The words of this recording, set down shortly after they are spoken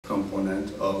component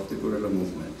of the guerrilla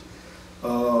movement.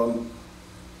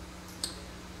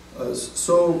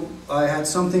 So I had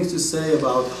some things to say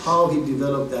about how he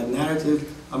developed that narrative.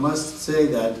 I must say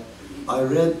that I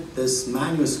read this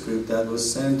manuscript that was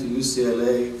sent to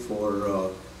UCLA for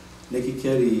Nikki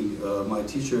Kelly, my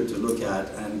teacher, to look at,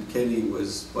 and Kelly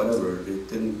was whatever,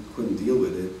 couldn't deal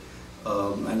with it,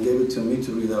 and gave it to me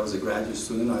to read. I was a graduate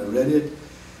student. I read it,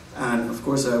 and of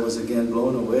course I was again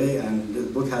blown away, and the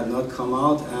book had not come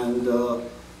out, and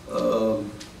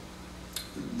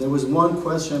there was one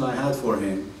question I had for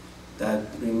him that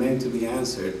remained to be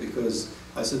answered, because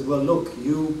I said, well, look,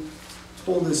 you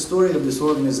told the story of this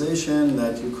organization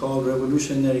that you called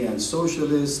revolutionary and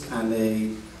socialist, and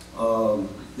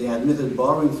they admitted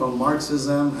borrowing from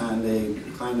Marxism, and they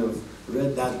kind of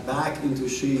read that back into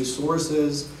Shi'i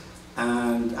sources,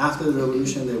 and after the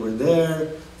revolution they were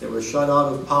there, they were shut out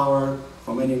of power.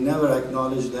 Khomeini never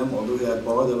acknowledged them, although he had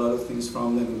borrowed a lot of things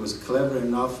from them. He was clever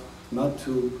enough not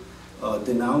to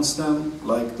denounce them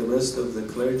like the rest of the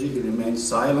clergy. He remained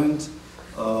silent,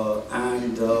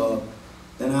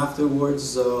 then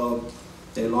afterwards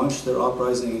they launched their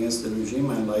uprising against the regime,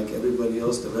 and like everybody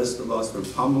else, the rest of us were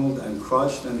pummeled and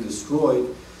crushed and destroyed.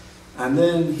 And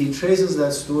then he traces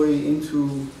that story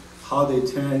into how they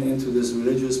turn into this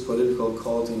religious political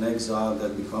cult in exile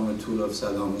that become a tool of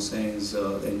Saddam Hussein's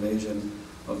invasion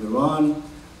of Iran.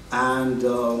 And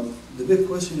the big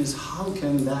question is, how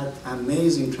can that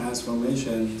amazing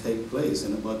transformation take place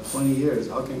in about 20 years?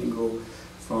 How can you go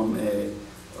from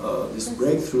this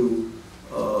breakthrough,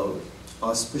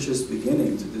 auspicious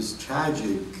beginning to this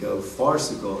tragic,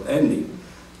 farcical ending?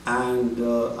 And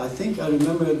I think I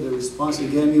remember the response he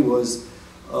gave me was,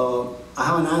 I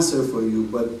have an answer for you,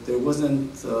 but there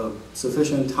wasn't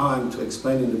sufficient time to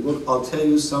explain in the book. I'll tell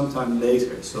you sometime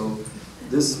later. So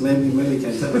this maybe Millie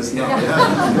can tell us now. We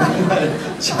haven't had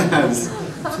a chance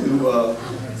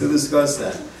to discuss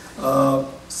that.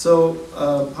 So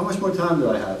how much more time do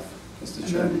I have, Mr.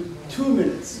 Chairman? 2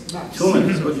 minutes max. 2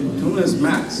 minutes, okay, 2 minutes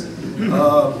max.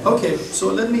 Okay, so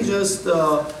let me just,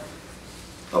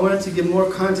 I wanted to give more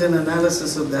content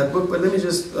analysis of that book, but let me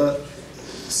just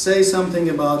say something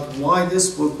about why this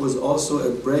book was also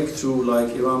a breakthrough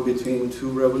like Iran Between Two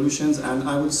Revolutions. And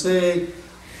I would say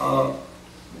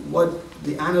what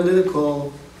the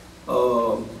analytical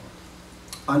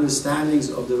understandings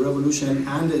of the revolution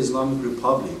and the Islamic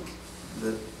Republic,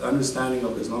 the understanding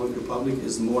of the Islamic Republic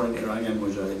is more in Iranian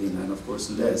Mujahideen and of course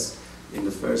less in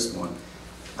the first one.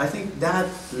 I think that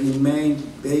remained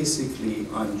basically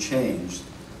unchanged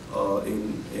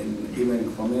in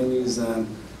even Khomeiniism,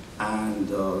 and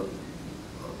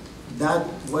that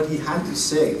what he had to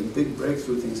say, the big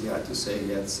breakthrough things he had to say,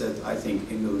 he had said, I think,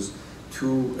 in those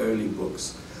two early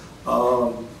books.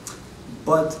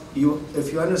 But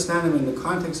if you understand him in the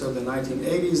context of the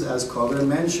 1980s, as Kaver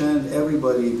mentioned,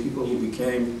 everybody, people who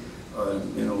became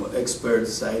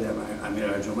experts, Said Amir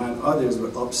Arjuman, others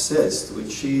were obsessed with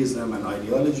Shiism and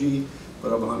ideology,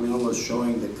 but Abrahamian was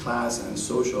showing the class and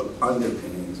social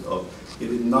underpinnings of, he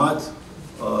did not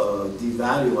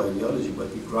devalue ideology, but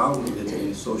he grounded it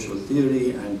in social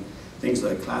theory and things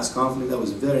like class conflict. That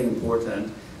was very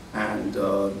important, and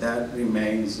that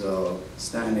remains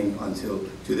standing until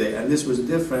today. And this was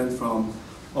different from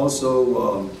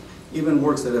also even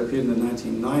works that appeared in the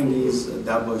 1990s,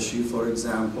 Dabashi, for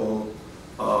example,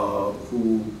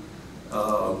 who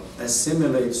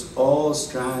assimilates all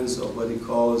strands of what he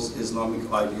calls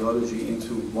Islamic ideology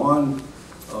into one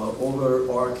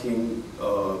overarching,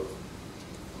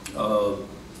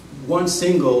 one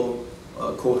single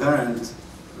coherent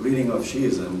reading of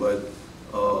Shiism, but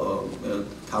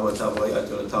Tabatabai,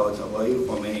 Ayatollah Tabatabai,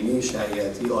 Khomeini,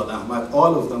 Shariati, Al-Ahmad,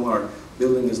 all of them are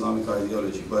building Islamic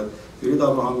ideology. But if you read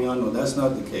Abrahamian, no, that's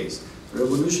not the case.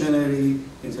 Revolutionary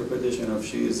interpretation of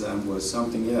Shiism was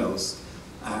something else,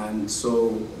 and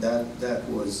so that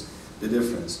was the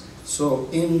difference. So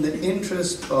in the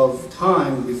interest of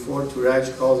time, before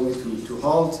Turaj calls me to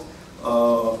halt,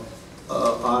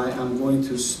 I am going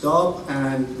to stop,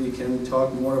 and we can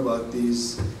talk more about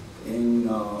these in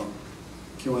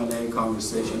Q&A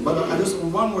conversation. But just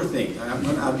one more thing, I'm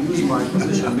going to abuse my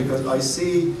position because I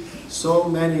see so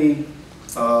many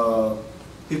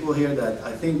people here that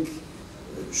I think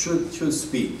should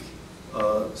speak,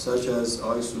 such as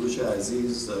Surush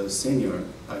Aziz Senior,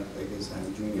 I guess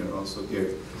I'm Junior also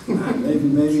here, and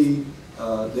maybe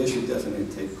they should definitely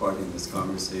take part in this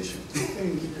conversation.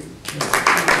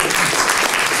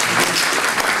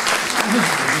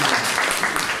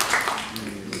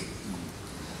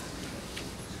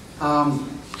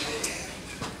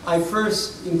 I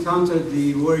first encountered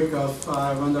the work of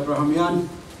Ervand Abrahamian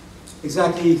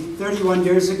exactly 31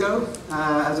 years ago,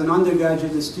 as an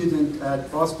undergraduate student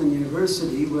at Boston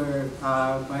University, where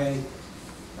my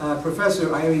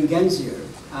Professor Irene Genzier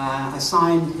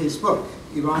assigned his book,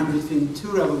 Iran Between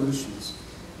Two Revolutions,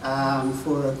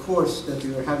 for a course that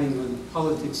we were having on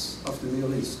politics of the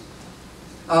Middle East.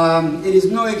 It is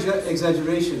no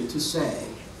exaggeration to say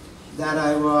that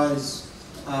I was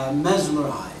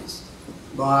mesmerized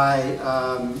by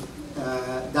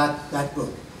that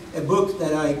book. A book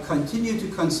that I continue to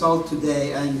consult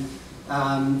today, and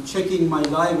checking my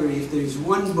library if there is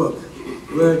one book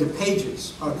where the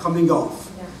pages are coming off,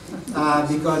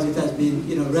 because it has been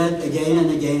read again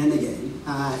and again and again.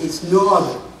 It's no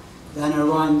other than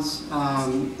Ervand's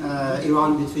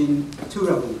Iran Between Two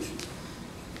Revolutions.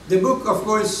 The book, of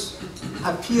course,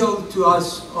 appealed to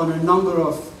us on a number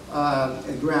of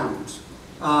grounds.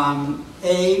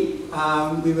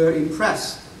 We were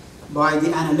impressed by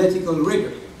the analytical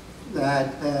rigor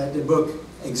that the book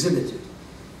exhibited,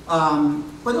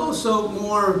 but also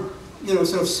more,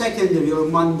 sort of secondary or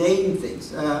mundane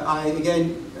things. I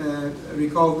again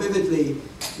recall vividly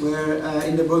where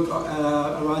in the book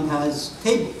Ervand has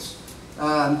tables,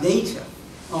 data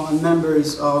on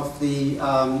members of the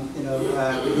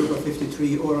Group of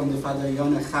 53 or on the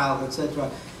Fadayyan Khal, etc.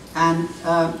 And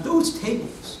those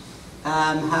tables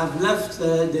have left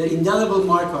their indelible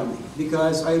mark on me,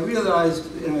 because I realized,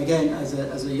 again, as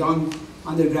a young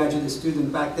undergraduate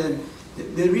student back then,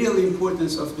 the real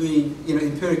importance of doing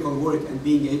empirical work and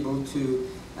being able to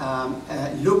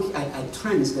look at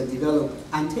trends that develop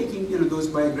and taking those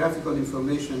biographical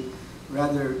information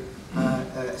rather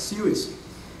seriously.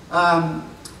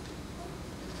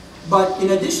 But in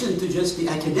addition to just the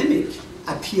academic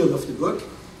appeal of the book,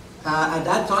 at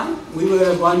that time we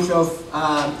were a bunch of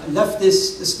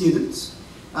leftist students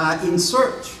in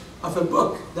search of a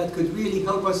book that could really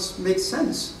help us make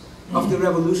sense of the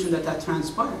revolution that had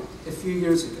transpired a few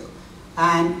years ago.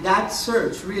 And that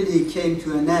search really came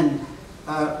to an end,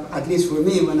 at least for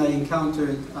me, when I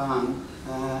encountered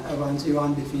Ervand's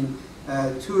Iran Between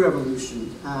Two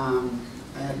Revolutions,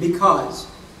 because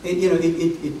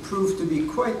it proved to be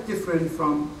quite different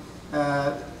from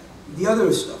the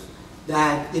other stuff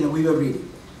that we were reading.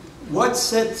 What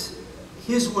set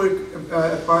his work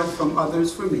apart from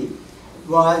others for me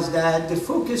was that the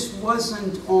focus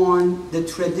wasn't on the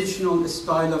traditional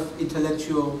style of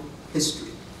intellectual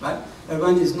history. Right?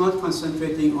 Ervand is not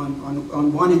concentrating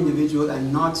on one individual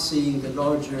and not seeing the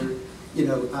larger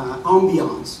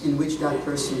ambiance in which that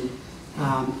person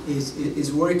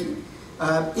is working.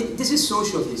 This is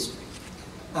social history.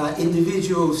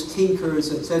 Individuals,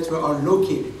 thinkers, etc. are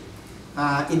located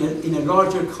in a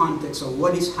larger context of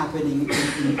what is happening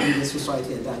in the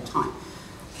society at that time.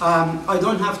 I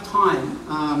don't have time,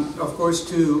 of course,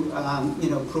 to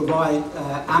provide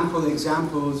ample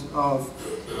examples of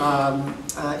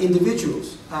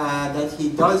individuals that he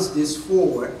does this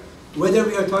for, whether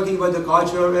we are talking about the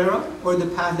Qajar era or the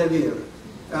Pahlavi era.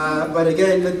 But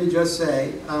again, let me just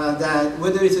say that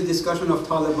whether it's a discussion of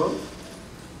Talibot,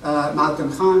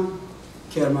 Malcolm Khan,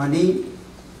 Kermani,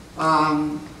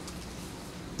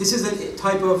 this is the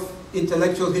type of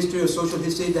intellectual history or social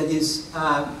history that is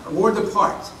worlds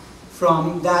apart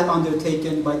from that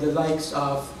undertaken by the likes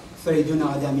of Feridun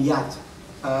Adamiyat,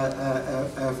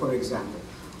 for example.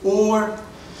 Or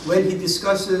when he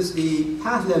discusses the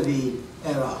Pahlavi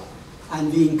era,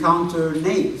 and we encounter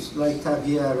names like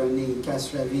Taghi Arani,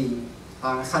 Kasravi,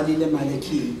 Khalil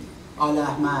Maliki, Al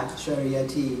Ahmad,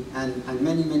 Shariati, and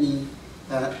many, many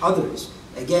others.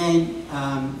 Again,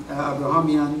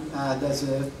 Abrahamian does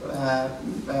a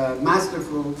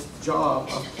masterful job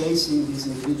of placing these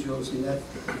individuals in that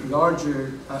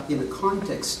larger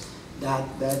context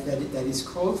that is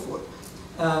called for.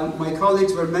 My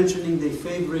colleagues were mentioning their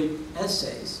favorite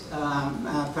essays.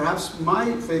 Perhaps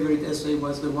my favorite essay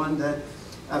was the one that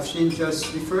Afshin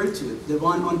just referred to, the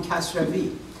one on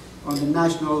Kasravi, on the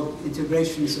national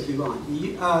integrationists of Iran.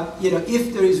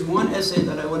 If there is one essay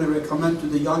that I want to recommend to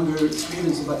the younger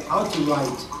students about how to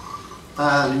write,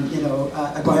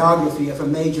 a biography of a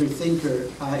major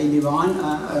thinker in Iran,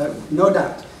 no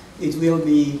doubt it will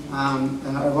be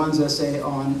Ervand's essay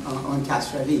on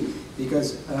Kasravi,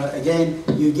 because again,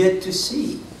 you get to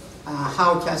see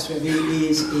how Kasravi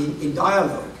is in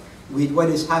dialogue with what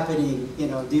is happening,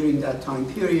 during that time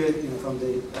period, from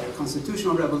the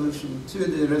constitutional revolution to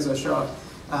the Reza Shah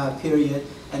period,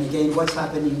 and again, what's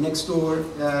happening next door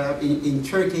in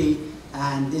Turkey,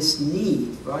 and this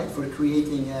need, right, for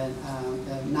creating a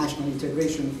national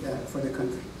integration for the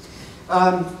country.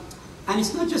 And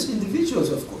it's not just individuals,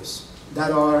 of course,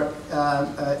 that are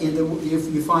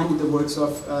you find in the works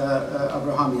of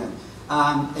Abrahamian.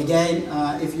 Again,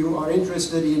 if you are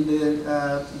interested in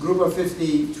the Group of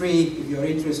 53, if you are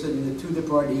interested in the Tudeh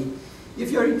Party,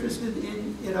 if you are interested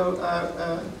in,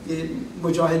 the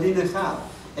Mujahideen al-Khal,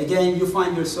 again, you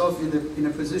find yourself in a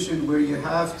position where you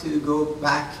have to go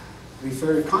back,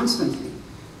 refer constantly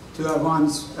to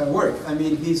Ervand's work. I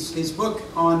mean, his book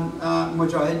on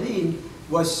Mujahideen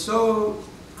was so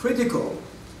critical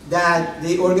that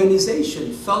the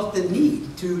organization felt the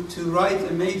need to write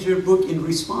a major book in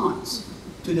response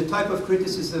to the type of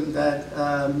criticism that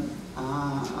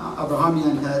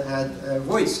Abrahamian had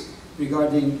voiced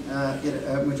regarding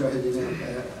Mujahideen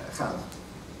al-Khal.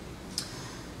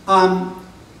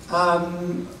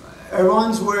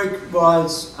 Ervand's work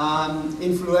was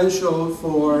influential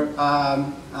for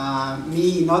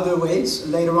me in other ways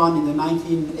later on in the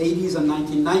 1980s and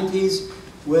 1990s,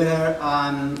 where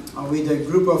with a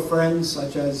group of friends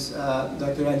such as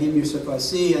Dr. Ali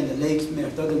Mirsapasi and the late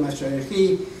Mehrdad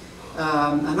al-Mashayikhi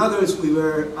and others, we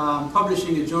were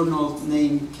publishing a journal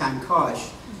named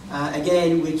Kankash.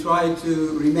 Again, we tried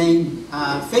to remain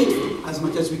faithful as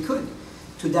much as we could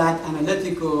to that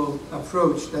analytical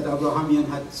approach that Abrahamian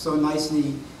had so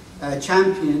nicely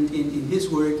championed in his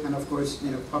work, and of course,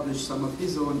 published some of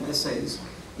his own essays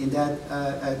in that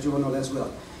journal as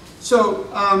well. So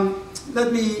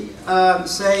let me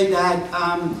say that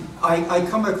I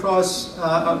come across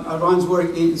Ervand's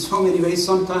work in so many ways,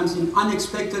 sometimes in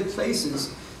unexpected places.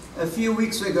 A few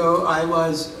weeks ago, I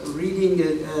was reading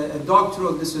a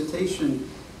doctoral dissertation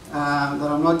that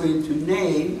I'm not going to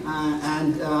name,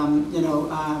 and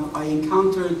I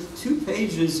encountered 2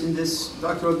 pages in this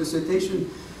doctoral dissertation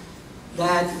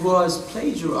that was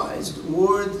plagiarized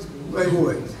word by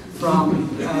word from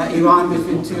Iran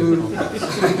between 2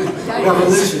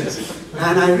 revolutions.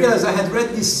 And I realized I had read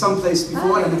this someplace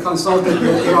before and consulted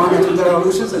Iran between the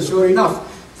revolutions, and sure enough,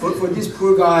 for this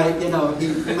poor guy, he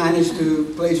managed to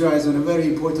plagiarize on a very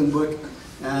important book,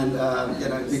 and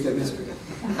it became history.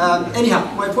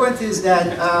 Anyhow, my point is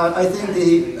that I think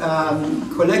the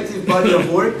collective body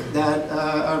of work that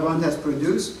Ervand has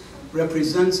produced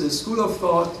represents a school of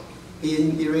thought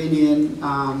in Iranian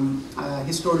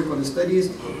historical studies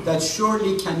that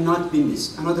surely cannot be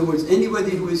missed. In other words,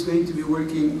 anybody who is going to be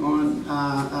working on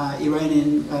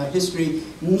Iranian history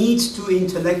needs to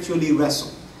intellectually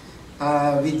wrestle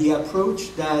with the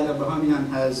approach that Abrahamian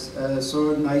has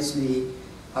so nicely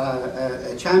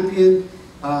championed.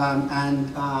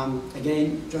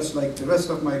 Again, just like the rest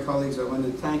of my colleagues, I want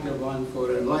to thank Ervand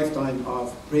for a lifetime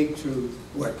of breakthrough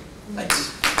work.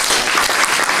 Thanks.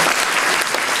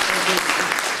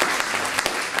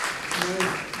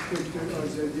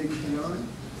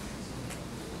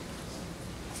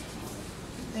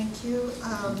 Thank you.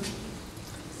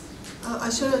 I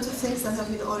share a lot of things that have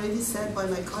been already said by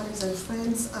my colleagues and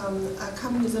friends.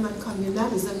 Communism and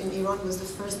Communalism in Iran was the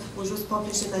first, which was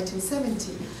published in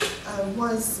 1970,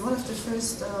 was one of the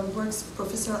first works of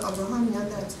Professor Abrahamian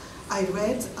that I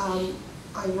read.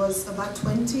 I was about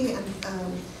 20 and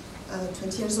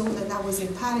 20 years old, and I was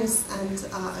in Paris, and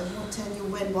I won't tell you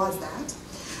when was that.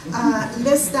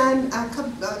 Less than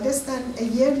a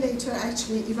year later,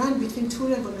 actually, Iran Between 2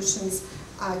 Revolutions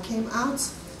came out.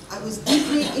 I was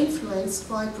deeply influenced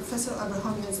by Professor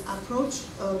Abrahamian's approach,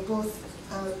 both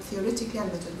theoretically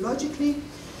and methodologically.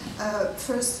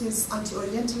 First, his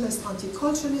anti-Orientalist,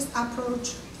 anti-culturalist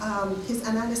approach, his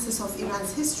analysis of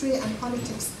Iran's history and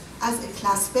politics as a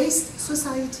class-based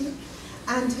society,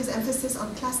 and his emphasis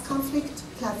on class conflict,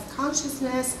 class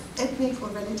consciousness, ethnic or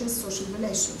religious social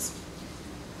relations.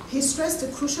 He stressed the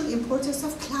crucial importance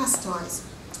of class ties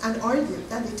and argued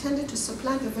that they tended to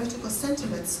supplant the vertical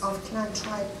sentiments of clan,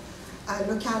 tribe,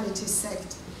 locality,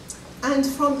 sect. And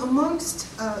from amongst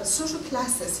social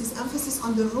classes, his emphasis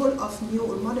on the role of new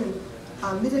or modern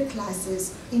middle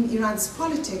classes in Iran's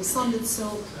politics sounded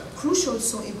so crucial,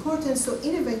 so important, so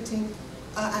innovating,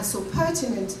 and so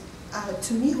pertinent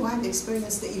to me, who had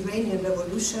experienced the Iranian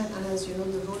Revolution, and as you know,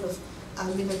 the role of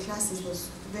middle classes was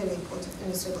very important in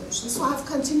this revolution. So I've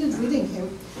continued reading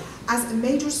him as a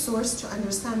major source to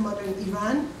understand modern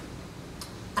Iran,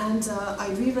 and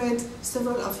I reread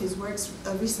several of his works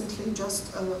recently,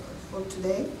 just for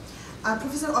today.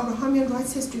 Professor Abrahamian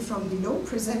writes history from below,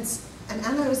 presents and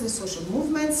analyzes social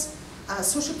movements,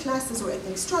 social classes or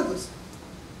ethnic struggles.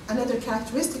 Another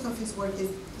characteristic of his work is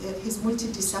his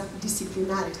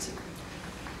multidisciplinarity.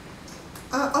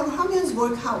 Abrahamian's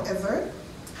work, however,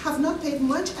 have not paid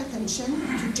much attention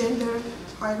to gender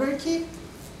hierarchy,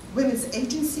 women's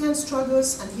agency and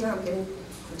struggles, and here I'm getting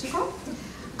critical,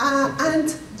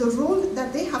 and the role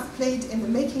that they have played in the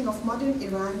making of modern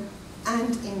Iran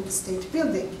and in state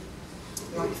building.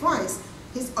 Likewise,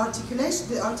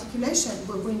 the articulation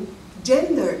between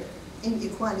gender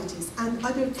inequalities and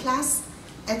other class,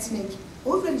 ethnic,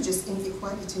 or religious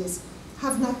inequalities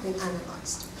have not been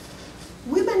analyzed.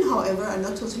 Women, however, are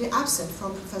not totally absent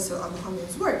from Professor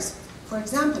Abrahamian's works. For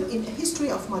example, in A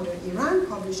History of Modern Iran,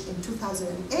 published in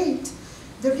 2008,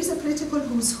 there is a political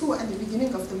who's who at the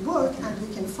beginning of the book, and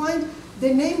we can find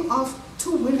the name of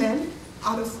 2 women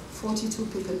out of 42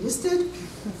 people listed.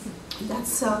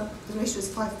 That's, the ratio is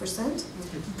 5%.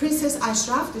 Princess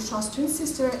Ashraf, the Shah's twin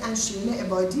sister, and Shirin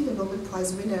Ebadi, the Nobel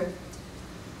Prize winner.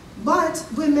 But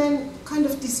women kind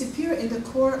of disappear in the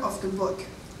core of the book.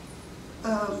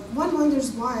 One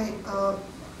wonders why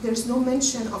there's no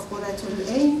mention of Qurratul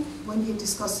Ain when he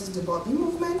discusses the Babi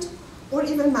movement, or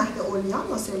even Mahda Awliya,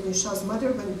 Nasir Shah's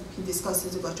mother, when he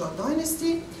discusses the Qajar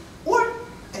dynasty, or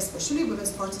especially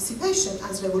women's participation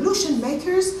as revolution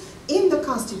makers in the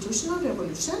constitutional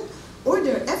revolution, or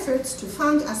their efforts to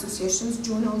found associations,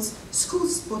 journals,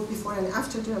 schools both before and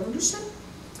after the revolution,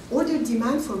 or their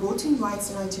demand for voting rights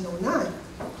in 1909.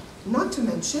 Not to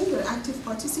mention their active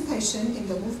participation in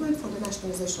the movement for the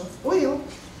nationalization of oil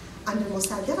under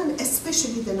Mossadegh, and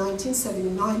especially the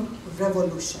 1979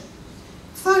 revolution.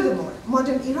 Furthermore,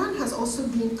 modern Iran has also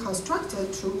been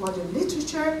constructed through modern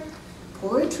literature,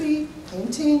 poetry,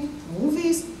 painting,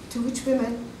 movies, to which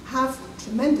women have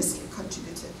tremendously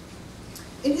contributed.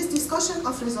 In his discussion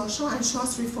of Reza Shah and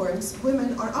Shah's reforms,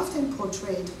 women are often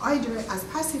portrayed either as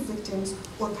passive victims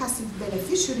or passive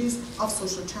beneficiaries of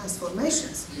social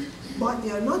transformations, but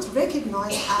they are not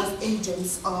recognized as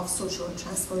agents of social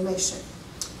transformation.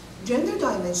 Gender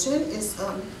dimension is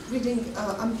I'm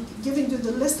giving you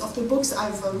the list of the books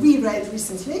I've reread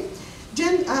recently.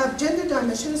 Gender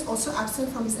dimension is also absent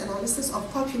from his analysis of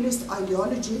populist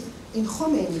ideology in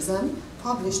Khomeinism,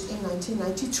 published in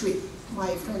 1993.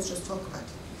 My friends just talked about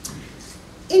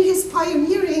it. In his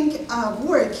pioneering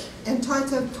work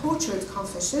entitled Tortured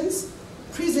Confessions,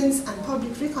 Prisons and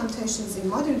Public Recantations in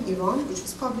Modern Iran, which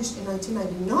was published in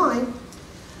 1999,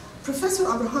 Professor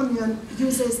Abrahamian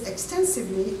uses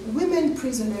extensively women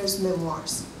prisoners'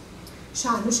 memoirs.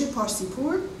 Shahnush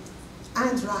Parsipur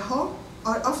and Raha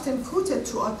are often quoted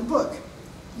throughout the book.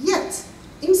 Yet,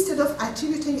 instead of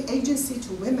attributing agency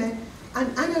to women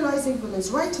and analyzing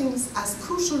women's writings as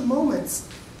crucial moments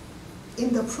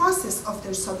in the process of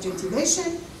their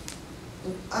subjectivation,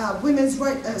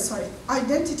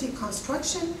 identity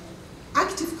construction,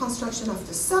 active construction of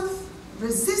the self,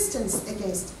 resistance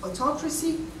against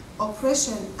autocracy,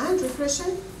 oppression and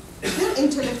repression, their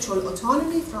intellectual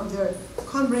autonomy from their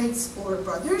comrades or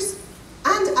brothers,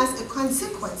 and as a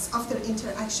consequence of their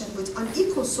interaction with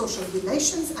unequal social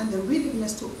relations and their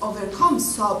willingness to overcome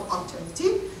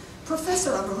subalternity,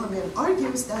 Professor Abrahamian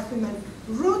argues that women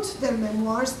wrote their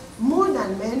memoirs more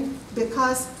than men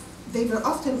because they were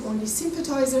often only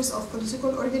sympathizers of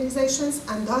political organizations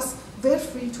and thus were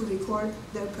free to record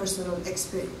their personal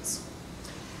experience.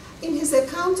 In his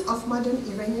account of modern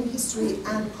Iranian history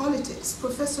and politics,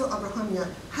 Professor Abrahamian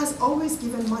has always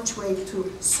given much weight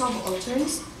to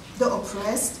subalterns, the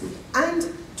oppressed,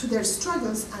 and to their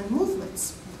struggles and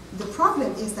movements. The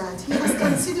problem is that he has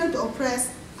considered the oppressed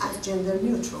as gender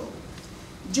neutral.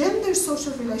 Gender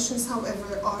social relations,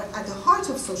 however, are at the heart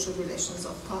of social relations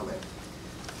of power.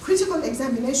 Critical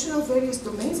examination of various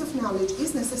domains of knowledge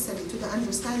is necessary to the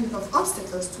understanding of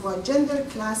obstacles toward gender,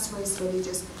 class, race,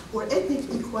 religious, or ethnic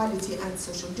equality and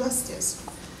social justice.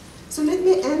 So let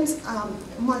me end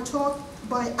my talk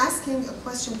by asking a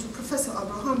question to Professor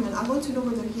Abrahamian. I want to know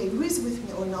whether he agrees with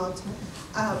me or not,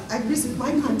 agrees with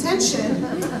my contention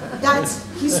that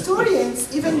historians,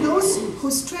 even those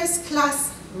who stress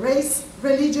class, race,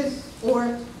 religion,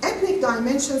 or ethnic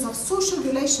dimensions of social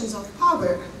relations of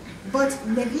power, but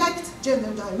neglect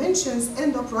gender dimensions,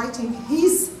 end up writing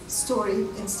his story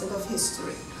instead of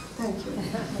history. Thank you.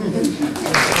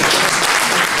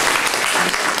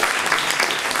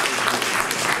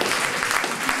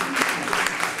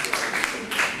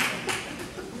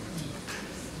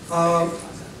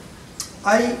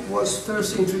 I was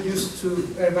first introduced to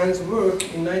Ervand's work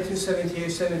in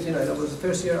 1978-79. I was the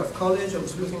first year of college. I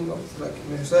was looking up, like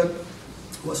myself,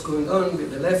 what's going on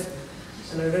with the left.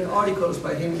 And I read articles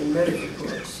by him in merit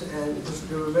reports, and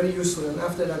they were very useful, and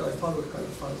after that I followed.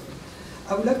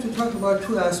 I would like to talk about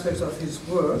two aspects of his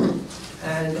work,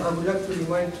 and I would like to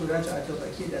remind to Raja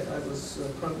Atabaki that I was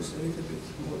promised a little bit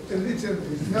more. A little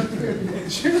bit, not very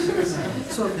much.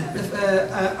 So,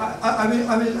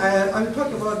 I will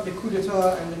talk about the coup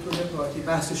d'etat and the Tudeh party,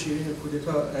 Bahs Shirin coup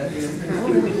d'etat in a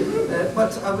moment.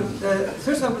 But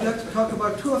first I would like to talk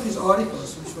about two of his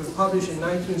articles, which were published in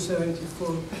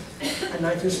 1974 and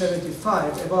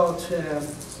 1975 about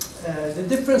the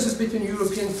differences between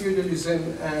European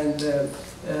feudalism and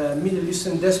Middle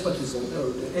Eastern despotism,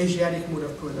 or the Asiatic mode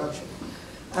of production.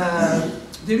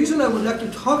 The reason I would like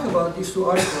to talk about these two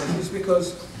articles is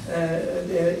because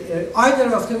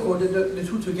either of them or the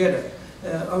two together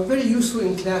are very useful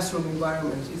in classroom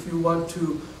environments if you want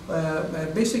to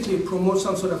basically promote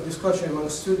some sort of discussion among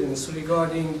students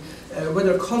regarding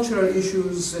whether cultural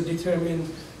issues determine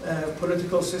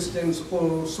political systems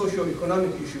or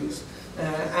socio-economic issues.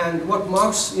 And what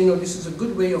Marx, this is a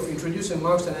good way of introducing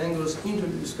Marx and Engels into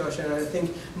the discussion. And I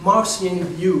think Marxian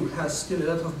view has still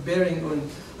a lot of bearing on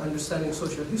understanding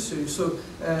social history. So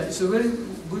it's a very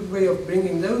good way of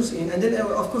bringing those in. And then,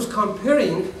 of course,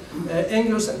 comparing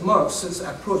Engels and Marx's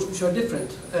approach, which are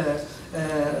different,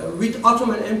 with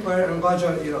Ottoman Empire and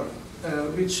Qajar Iran.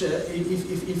 Which,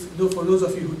 for those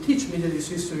of you who teach Middle East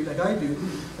history like I do,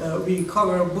 we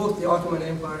cover both the Ottoman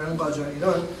Empire and Qajar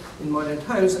Iran in modern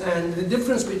times, and the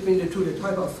difference between the two, the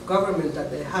type of government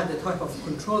that they had, the type of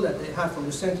control that they had from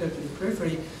the center to the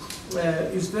periphery,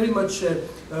 is very much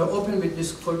open with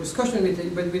this, for discussion,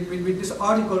 with this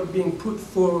article being put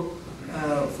for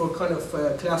kind of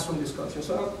classroom discussion.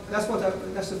 So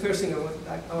that's the first thing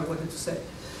I wanted to say.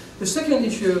 The second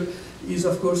issue is,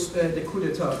 of course, the coup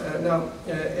d'etat. Now,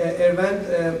 Ervand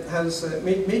has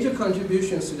made major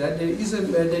contributions to that. There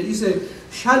is a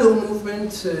shallow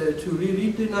movement to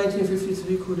reread the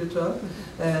 1953 coup d'etat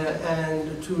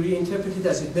and to reinterpret it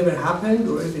as it never happened,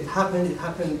 or if it happened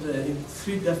in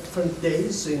 3 different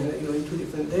days, in 2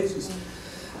 different days.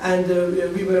 And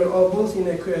we were all both in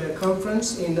a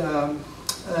conference in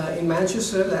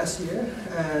Manchester last year,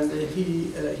 and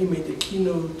he made a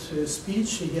keynote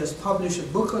speech. He has published a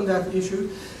book on that issue,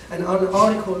 and an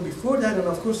article before that, and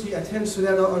of course he attends to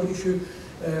that issue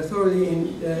thoroughly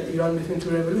in Iran Between Two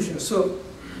Revolutions. So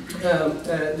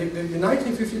the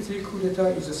 1953 coup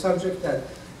d'etat is a subject that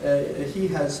he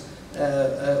has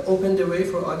opened the way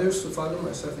for others to follow,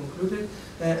 myself included.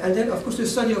 And then, of course, the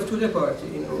study of Tudeh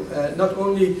Party, not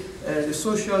only the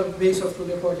social base of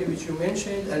Tudeh Party, which you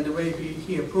mentioned, and the way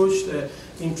he approached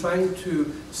in trying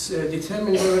to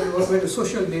determine where the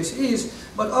social base is,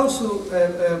 but also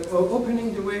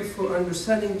opening the way for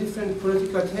understanding different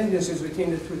political tendencies within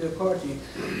the Tudeh Party,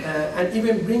 and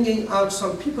even bringing out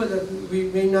some people that we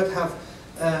may not have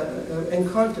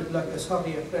encountered, like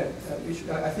Ashari Efrem, which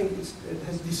I think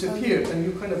has disappeared, and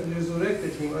you kind of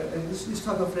resurrected him. And this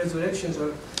type of resurrections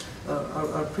are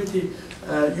pretty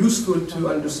useful to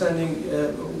understanding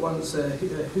one's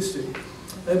history.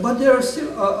 But there are still,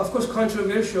 of course,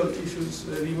 controversial issues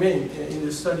remain in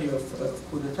the study of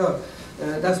coup d'etat.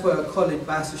 That's why I call it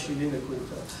Bahs Shirin coup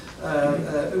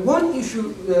d'etat. One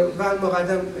issue Van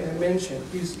Moghadam mentioned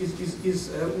is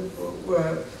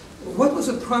what was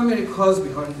the primary cause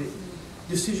behind the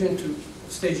decision to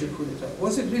stage a coup d'etat?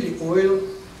 Was it really oil,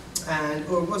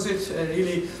 or was it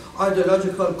really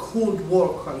ideological Cold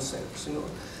War concerns?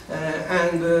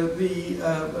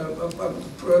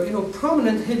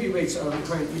 Prominent heavyweights are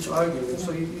behind each argument.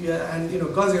 So,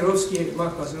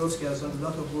 Mark Gazirovsky has done a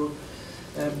lot of work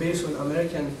based on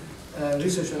American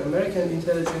research on American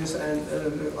intelligence and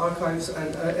archives,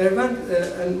 and Ervand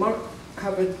and Mark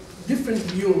have a different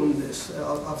view on this,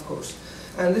 of course.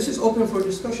 And this is open for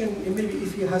discussion. Maybe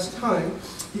if he has time,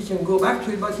 he can go back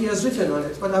to it, but he has written on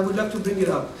it, but I would like to bring it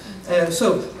up.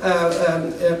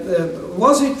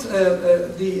 Was it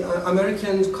the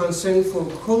American concern for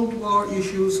Cold War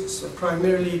issues,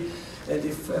 primarily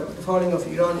the falling of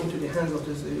Iran into the hands of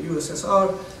the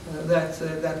USSR,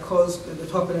 that caused the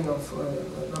toppling of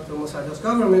Dr. Mossadegh's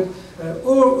government,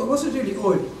 or was it really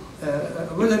oil?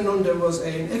 Well known there was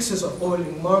an excess of oil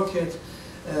in the market,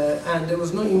 and there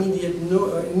was no immediate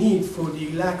need for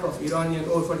the lack of Iranian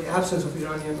oil, for the absence of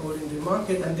Iranian oil in the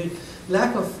market, and the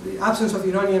absence of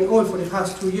Iranian oil for the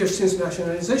past 2 years since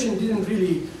nationalization didn't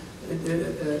really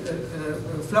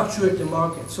fluctuate the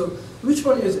market. So which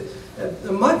one is it?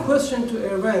 My question to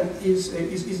Ervand is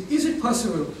it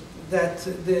possible that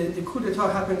the coup d'etat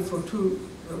happened for two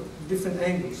different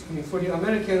angles? I mean, for the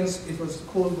Americans, it was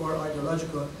Cold War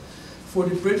ideological. For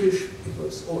the British, it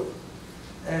was oil.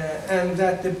 And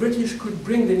that the British could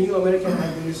bring the new American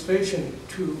administration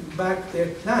to back their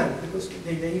plan, because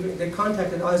they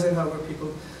contacted Eisenhower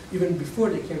people even before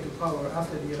they came to power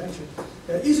after the election.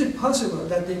 Is it possible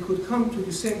that they could come to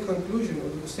the same conclusion, or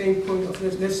the same point of,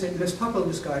 let's topple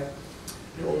this guy,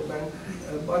 the old man,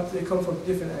 but they come from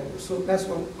different angles? So that's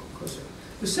one question.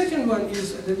 The second one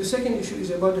is, the second issue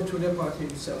is about the Tudeh Party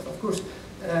itself. Of course,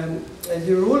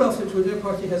 the role of the Tudeh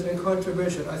Party has been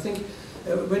controversial. I think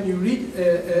when you read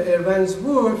Ervand's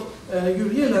work, you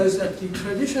realize that the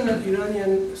traditional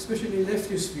Iranian, especially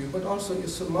leftist view, but also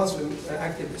some Muslim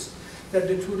activists, that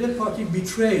the Tudeh party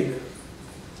betrayed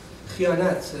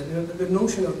khianat, the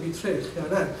notion of betrayal,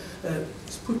 khianat,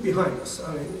 is put behind us.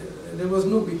 I mean, there was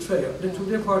no betrayal. The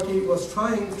Tudeh party was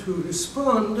trying to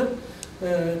respond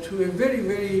to a very,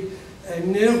 very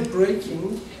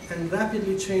nerve-breaking and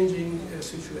rapidly changing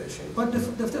situation. But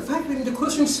the fact that the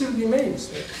question still remains.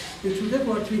 The Tudeh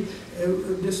party,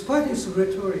 despite its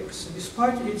rhetorics,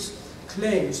 despite its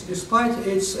claims, despite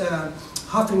its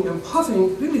huffing and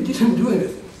puffing, really didn't do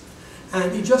anything.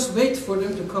 And he just waited for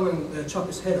them to come and chop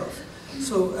his head off.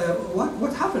 So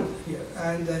what happened here?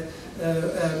 And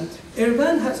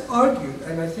Ervand has argued,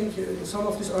 and I think some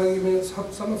of his arguments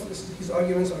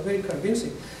are very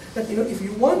convincing, that if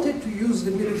you wanted to use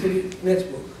the military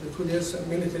network, the Tudeh's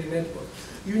military network,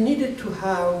 you needed to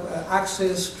have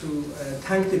access to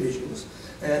tank divisions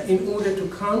in order to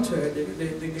counter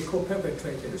the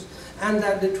co-perpetrators, and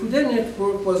that the Tudeh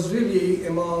network was really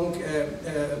among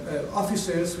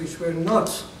officers which were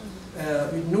not,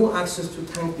 with no access to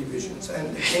tank divisions.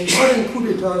 And modern coup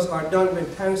d'etats are done when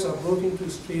tanks are brought into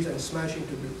streets and smashed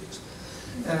into buildings.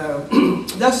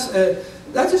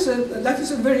 That is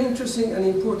a very interesting and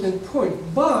important point.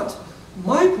 But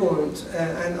my point,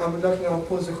 and I would like to now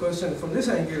pose a question from this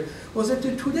angle, was that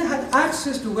the Tudeh had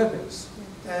access to weapons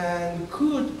and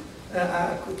could,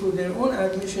 to their own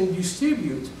admission,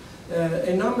 distribute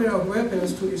a number of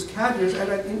weapons to its cadres, and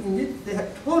indeed they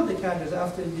had told the cadres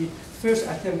after the first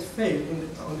attempt failed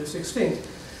on the 16th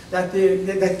that they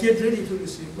get ready to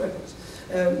receive weapons.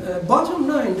 Bottom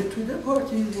line, the Tudeh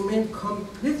party remained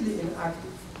completely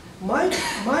inactive. My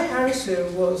answer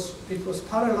was it was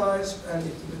paralyzed, and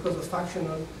because of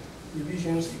factional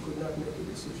divisions, it could not make a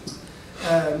decision.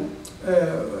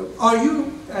 Are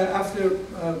you, after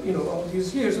all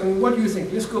these years, I mean, what do you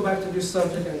think? Let's go back to this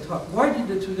subject and talk. Why did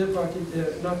the Tudeh party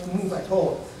not move at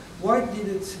all? Why did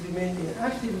it remain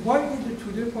inactive? Why did the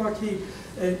Tudeh party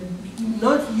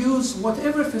not use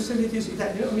whatever facilities it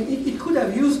had? I mean, it could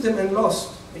have used them and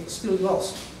lost. It still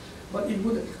lost. But it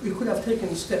could have taken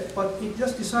a step. But it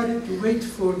just decided to wait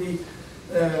for the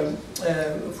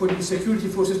security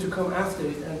forces to come after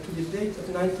it. And to the date of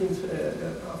 19th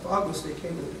of August, they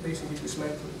came and basically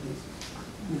dismantled the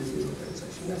military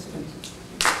organization. That's it.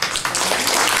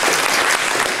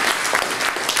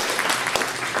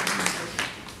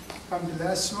 I'm the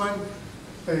last one.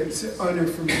 It's an honor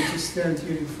for me to stand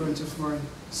here in front of my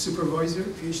supervisor,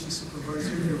 PhD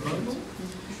supervisor, Ervand.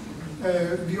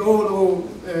 We all owe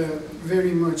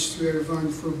very much to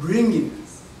Ervand for bringing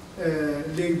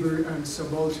labor and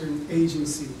subaltern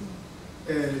agency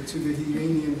to the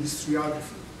Iranian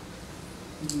historiography.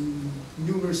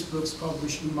 Numerous books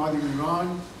published in modern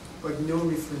Iran, but no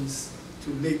reference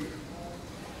to labor.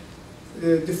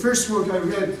 The first work I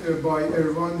read by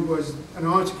Ervand was an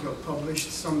article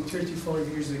published some 35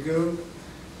 years ago,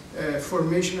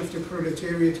 Formation of the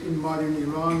Proletariat in Modern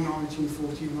Iran,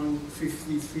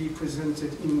 1941-53,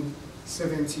 presented in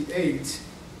 78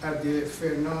 at the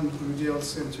Fernand Braudel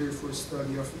Center for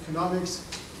Study of Economics,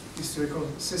 Historical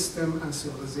System and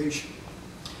Civilization.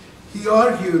 He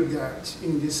argued that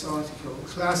in this article,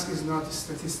 class is not a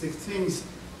statistic things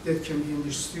that can be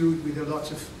understood with a lot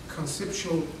of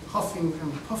conceptual huffing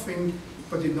and puffing,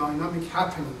 but a dynamic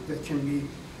happening that can be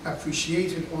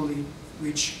appreciated only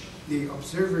which the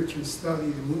observer can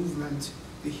study the movement,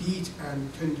 the heat,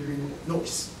 and thundering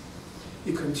noise.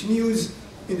 He continues,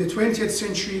 in the 20th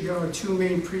century, there are two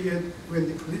main periods when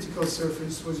the political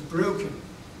surface was broken,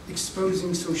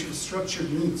 exposing social structure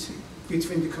needs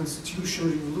between the constitutional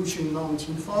revolution in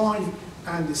 1905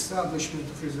 and the establishment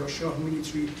of Reza Shah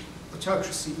military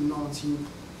autocracy in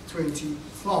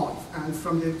 1925, and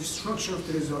from the destruction of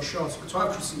the Reza Shah's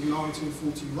autocracy in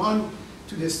 1941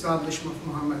 to the establishment of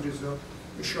Mohammad Reza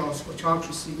Shah's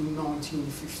autocracy in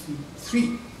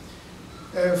 1953.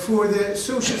 For the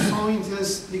social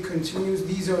scientists, he continues,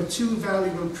 these are two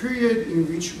valuable periods in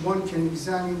which one can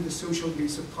examine the social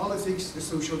base of politics, the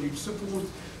social support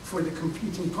for the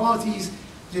competing parties,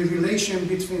 the relation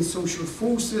between social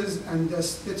forces, and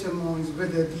thus determines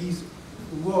whether these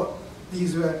were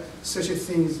such a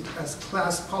things as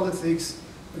class politics,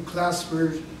 class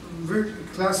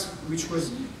which was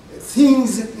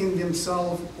things in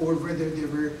themselves, or whether they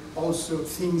were also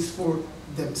things for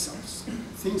themselves.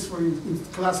 Things for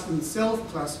class in itself,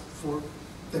 class for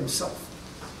themselves.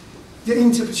 The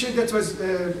interpretation, that was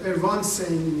Ervand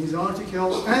saying in his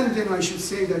article, and then I should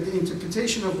say that the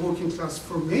interpretation of working class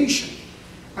formation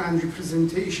and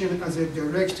representation as a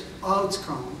direct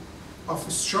outcome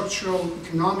of structural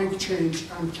economic change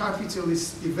and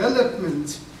capitalist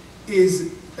development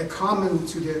is common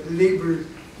to the labor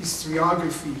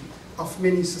historiography of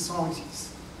many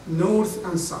societies, North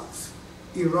and South.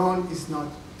 Iran is not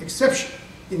exception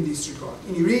in this regard.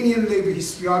 In Iranian labor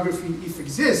historiography, if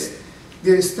exists,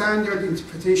 the standard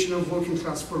interpretation of working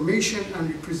class formation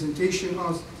and representation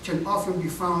can often be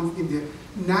found in the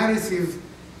narrative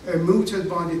mooted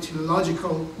by the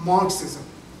teleological Marxism.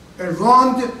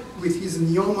 Ervand, with his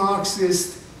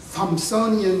neo-Marxist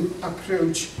Thompsonian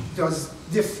approach, does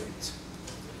different.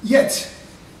 Yet,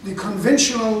 the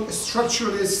conventional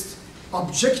structuralist,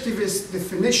 objectivist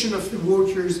definition of the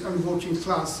workers and working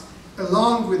class,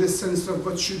 along with a sense of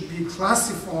what should be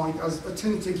classified as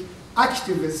authentic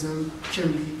activism,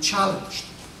 can be challenged.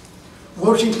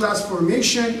 Working class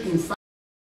formation, in fact,